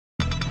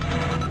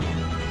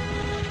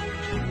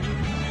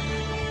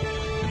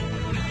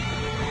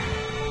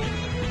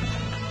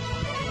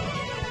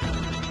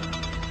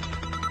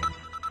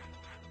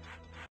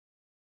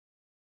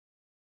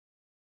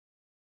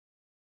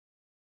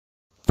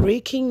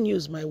Breaking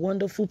news, my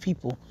wonderful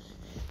people.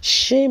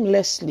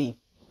 Shamelessly,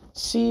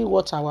 see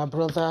what our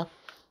brother,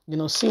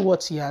 see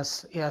what he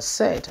has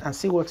said and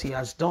see what he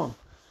has done.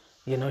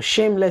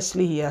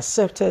 Shamelessly, he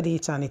accepted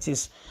it, and it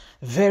is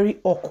very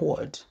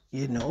awkward.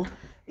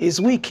 Is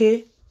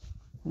Wike.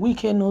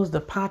 Wike knows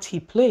the part he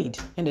played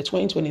in the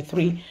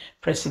 2023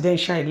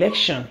 presidential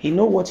election. He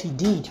knows what he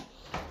did.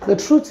 The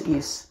truth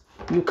is,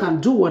 you can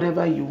do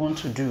whatever you want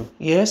to do,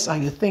 yes,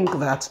 and you think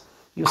that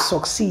you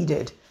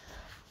succeeded.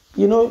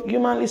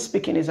 Humanly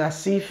speaking, it's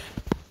as if,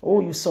 oh,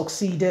 you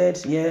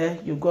succeeded, yeah,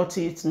 you got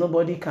it,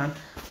 nobody can,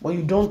 but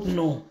you don't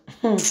know.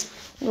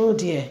 Oh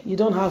dear, you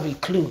don't have a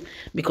clue,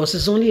 because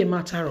it's only a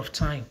matter of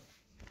time.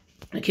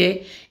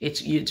 Okay,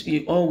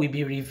 you all will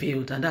be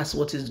revealed, and that's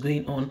what is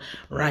going on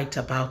right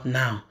about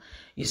now.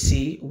 You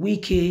see,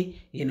 Wike,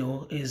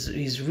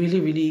 is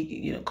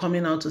really,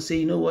 coming out to say,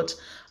 you know what,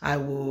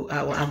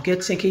 I'm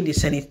taking the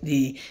Senate,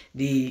 the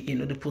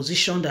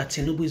position that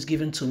Tinubu is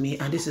given to me,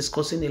 and this is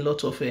causing a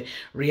lot of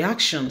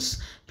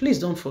reactions. Please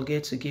don't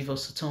forget to give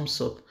us a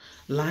thumbs up,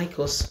 like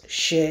us,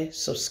 share,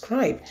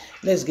 subscribe.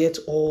 Let's get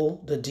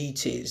all the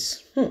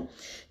details.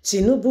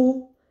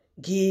 Tinubu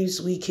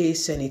gives Wike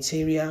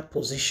senatorial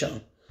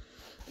position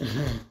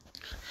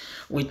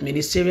with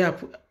ministerial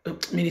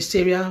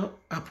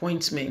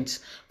appointment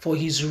for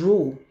his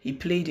role he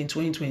played in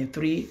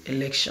 2023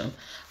 election.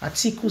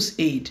 Atiku's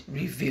aide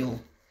reveal.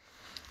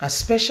 As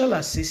special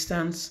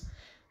assistant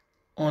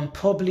on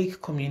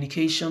public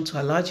communication to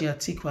Alhaji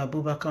Atiku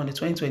Abubakar on the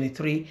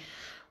 2023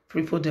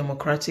 People's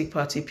Democratic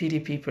Party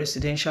PDP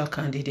presidential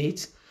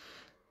candidate,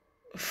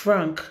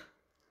 Frank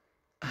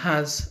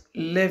has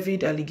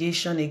levied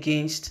allegation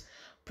against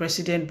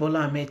President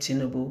Bola Ahmed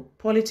Tinubu.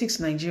 Politics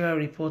Nigeria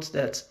reports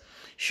that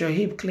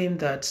Shoaib claimed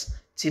that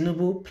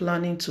Tinubu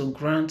planning to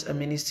grant a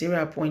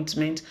ministerial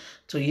appointment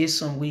to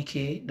Nyesom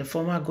Wike, the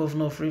former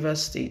governor of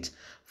Rivers State,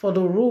 for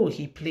the role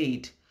he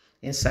played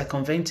in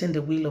circumventing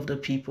the will of the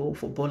people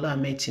for Bola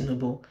Ahmed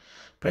Tinubu.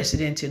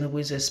 President Tinubu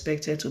is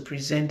expected to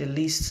present the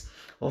list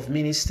of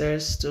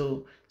ministers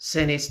to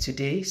Senate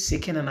today,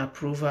 seeking an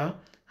approval.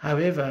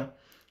 However,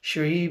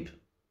 Shoaib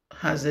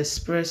has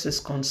expressed his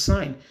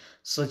concern,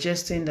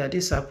 suggesting that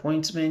this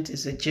appointment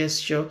is a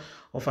gesture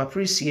of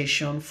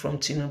appreciation from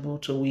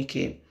Tinubu to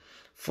Wike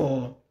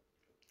for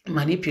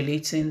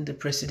manipulating the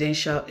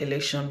presidential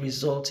election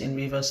result in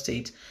Rivers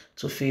State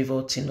to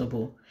favor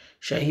Tinubu.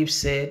 Shoaib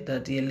said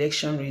that the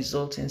election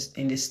results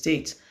in the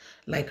state,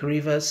 like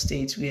Rivers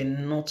State, were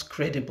not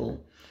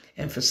credible,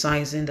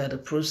 emphasizing that the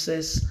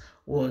process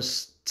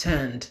was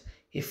turned.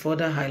 He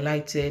further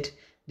highlighted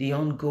the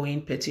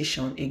ongoing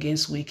petition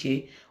against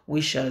Wike,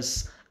 which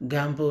has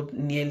gambled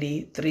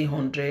nearly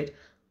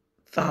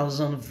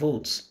 300,000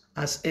 votes,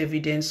 as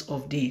evidence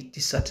of the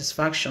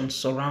dissatisfaction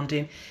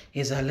surrounding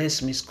his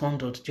alleged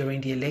misconduct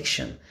during the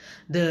election.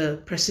 The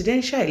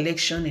presidential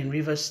election in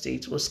Rivers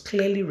State was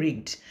clearly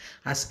rigged,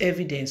 as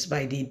evidenced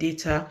by the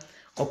data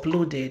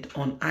uploaded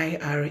on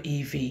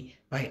IREV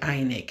by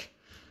INEC,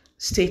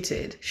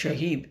 stated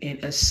Shoaib in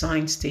a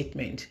signed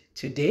statement.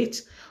 To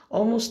date,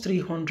 almost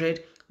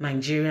 300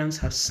 Nigerians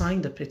have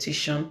signed the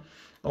petition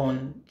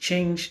on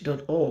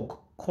change.org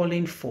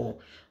calling for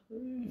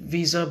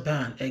visa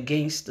ban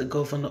against the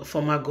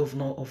former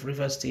governor of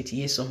Rivers State,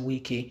 Nyesom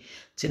Wike.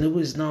 Tinubu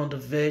is now on the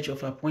verge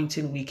of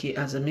appointing Wike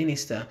as a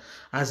minister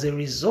as a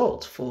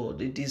result for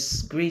the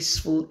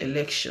disgraceful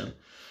election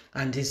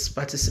and his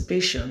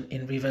participation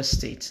in Rivers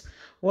State.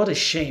 What a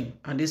shame,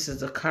 and this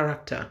is the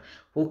character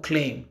who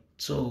claim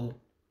to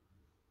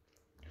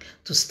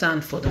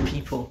stand for the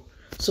people.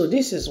 So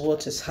this is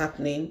what is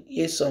happening.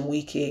 Nyesom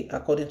Wike,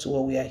 according to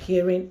what we are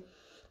hearing,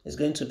 is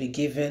going to be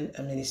given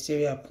a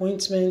ministerial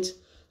appointment,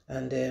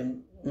 and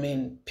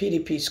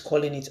PDP is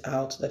calling it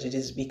out that it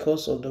is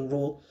because of the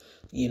role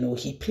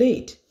he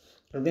played.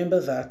 Remember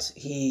that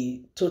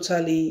he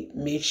totally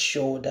made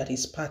sure that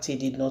his party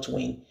did not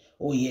win.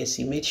 Oh yes,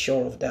 he made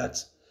sure of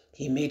that.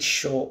 He made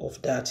sure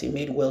of that. He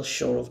made well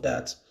sure of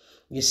that.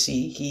 You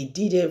see, he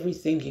did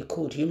everything he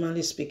could,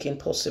 humanly speaking,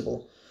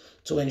 possible,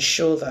 to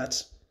ensure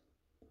that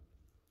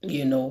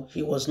he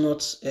was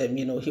not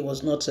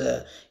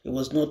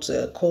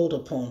called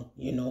upon.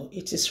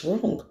 It is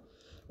wrong.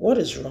 What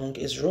is wrong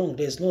is wrong.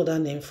 There's no other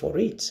name for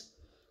it.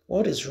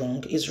 What is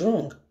wrong is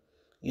wrong.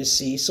 You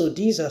see, so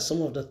these are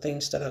some of the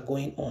things that are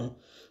going on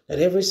that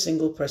every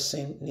single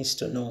person needs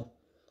to know.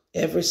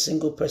 Every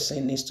single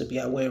person needs to be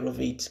aware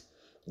of it.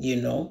 We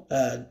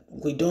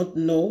don't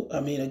know.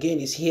 Again,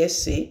 it's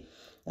hearsay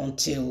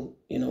until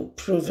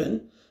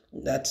proven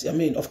that.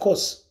 Of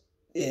course,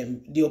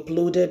 the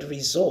uploaded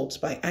results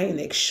by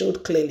INEC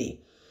showed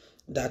clearly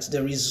that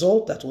the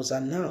result that was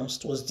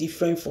announced was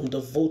different from the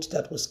vote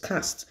that was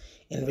cast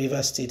in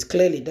Rivers State.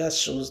 Clearly, that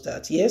shows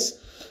that, yes,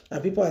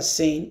 and people are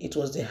saying it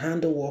was the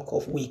handiwork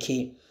of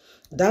Wike.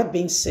 That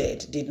being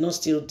said, did not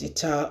still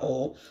deter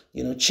or,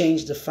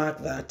 change the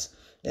fact that,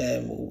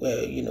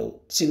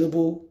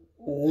 Tinubu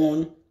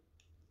won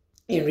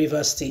in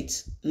Rivers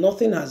State.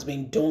 Nothing has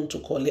been done to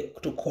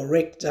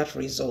correct that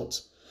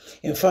result.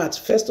 In fact,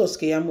 Festus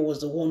Keyamo was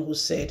the one who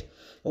said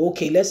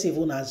Okay, let's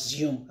even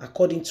assume,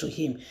 according to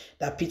him,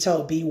 that Peter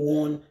Obi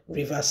won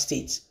Rivers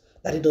State,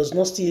 that it does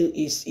not still,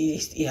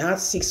 he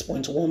has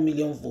 6.1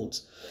 million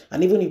votes.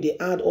 And even if they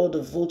add all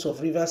the votes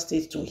of Rivers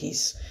State to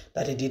his,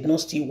 that he did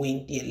not still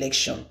win the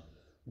election.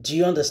 Do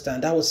you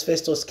understand? That was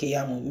Festus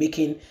Keyamo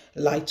making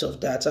light of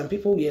that. And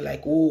people were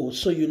like, oh,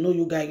 so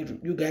you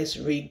guys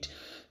rigged,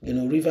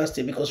 Rivers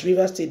State, because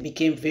Rivers State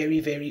became very,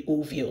 very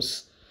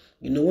obvious.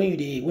 When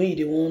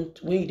you want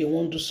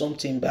to do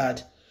something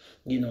bad,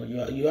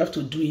 you have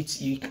to do it.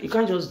 You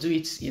can't just do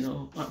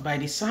it, by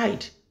the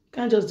side. You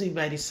can't just do it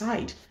by the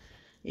side.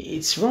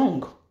 It's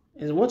wrong.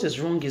 And what is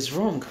wrong is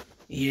wrong.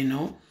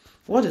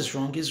 What is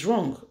wrong is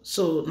wrong.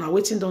 So now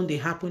waiting don't they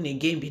happen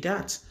again be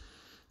that.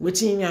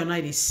 Waiting now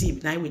they see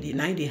now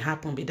they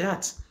happen be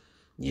that.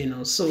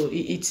 So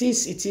it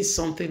is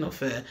something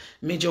of a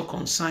major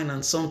concern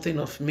and something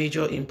of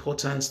major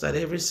importance that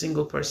every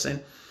single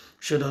person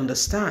should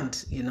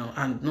understand,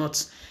 and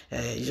not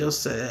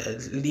just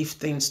leave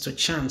things to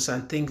chance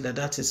and think that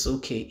that is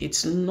okay.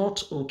 It's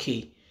not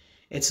okay.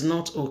 It's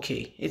not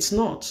okay. It's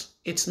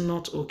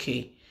not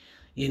okay.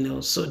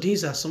 So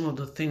these are some of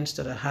the things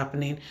that are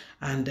happening,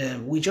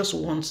 and we just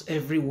want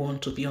everyone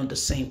to be on the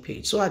same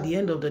page. So at the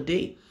end of the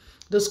day,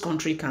 this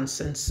country can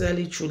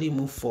sincerely, truly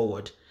move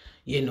forward.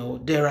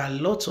 There are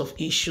lots of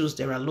issues,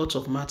 there are lots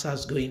of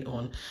matters going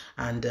on,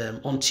 and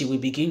until we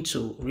begin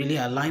to really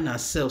align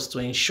ourselves to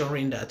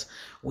ensuring that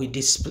we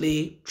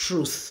display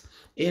truth,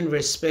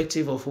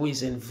 irrespective of who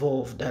is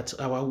involved, that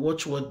our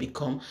watchword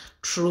become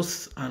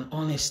truth and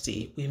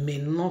honesty, we may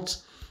not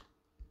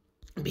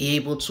be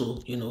able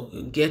to,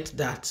 get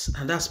that.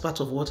 And that's part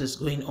of what is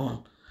going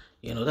on.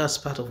 That's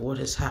part of what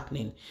is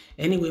happening.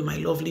 Anyway, my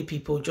lovely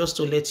people, just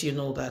to let you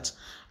know that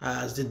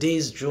as the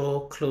days draw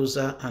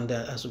closer and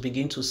as we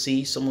begin to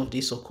see some of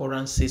these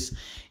occurrences,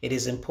 it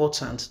is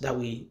important that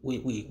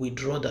we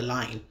draw the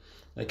line.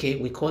 Okay,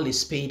 we call a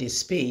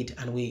spade,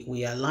 and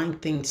we align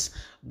things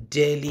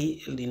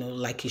daily,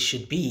 like it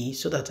should be,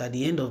 so that at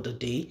the end of the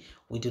day,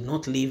 we do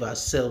not leave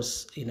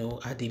ourselves,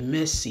 at the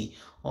mercy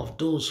of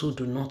those who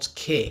do not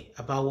care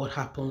about what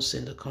happens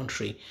in the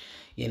country.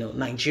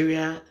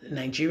 Nigeria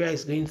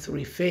is going through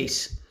a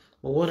phase,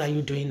 but what are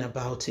you doing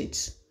about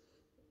it?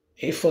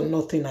 If for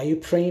nothing, are you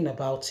praying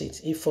about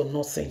it? If for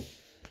nothing,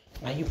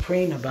 are you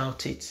praying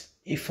about it?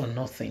 If for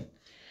nothing,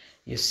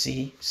 you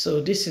see.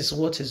 So this is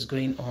what is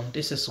going on.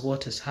 This is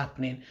what is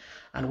happening,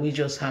 and we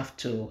just have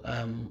to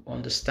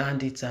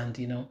understand it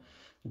and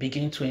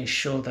begin to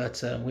ensure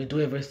that we do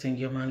everything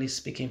humanly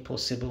speaking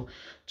possible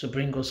to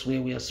bring us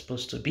where we are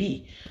supposed to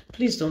be.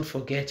 Please don't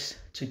forget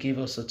to give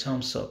us a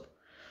thumbs up.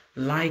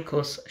 Like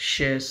us,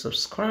 share,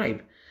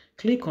 subscribe.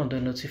 Click on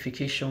the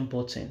notification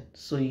button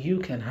so you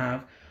can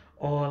have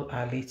all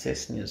our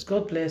latest news.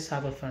 God bless.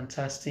 Have a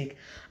fantastic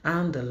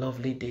and a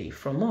lovely day.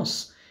 From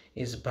us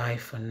is bye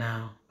for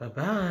now.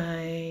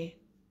 Bye-bye.